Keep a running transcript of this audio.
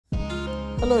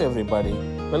Hello everybody,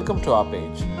 welcome to our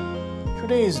page.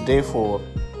 Today is day 4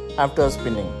 after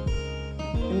spinning.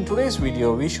 In today's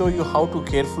video, we show you how to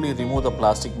carefully remove the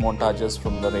plastic montages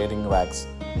from the rearing wax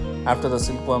after the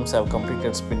silkworms have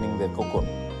completed spinning their cocoon.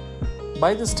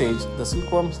 By this stage, the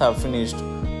silkworms have finished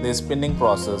their spinning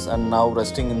process and now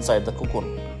resting inside the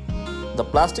cocoon. The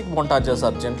plastic montages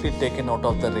are gently taken out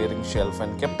of the rearing shelf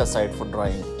and kept aside for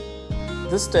drying.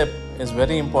 This step is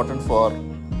very important for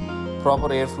proper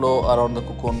airflow around the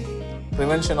cocoon,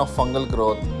 prevention of fungal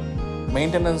growth,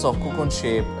 maintenance of cocoon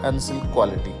shape and silk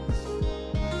quality.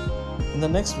 In the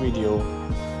next video,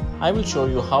 I will show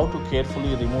you how to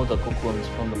carefully remove the cocoons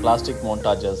from the plastic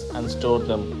montages and store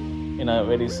them in a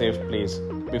very safe place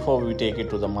before we take it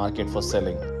to the market for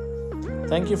selling.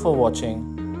 Thank you for watching.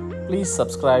 Please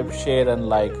subscribe, share and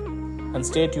like, and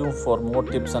stay tuned for more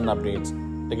tips and updates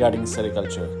regarding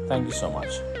sericulture. Thank you so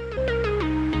much.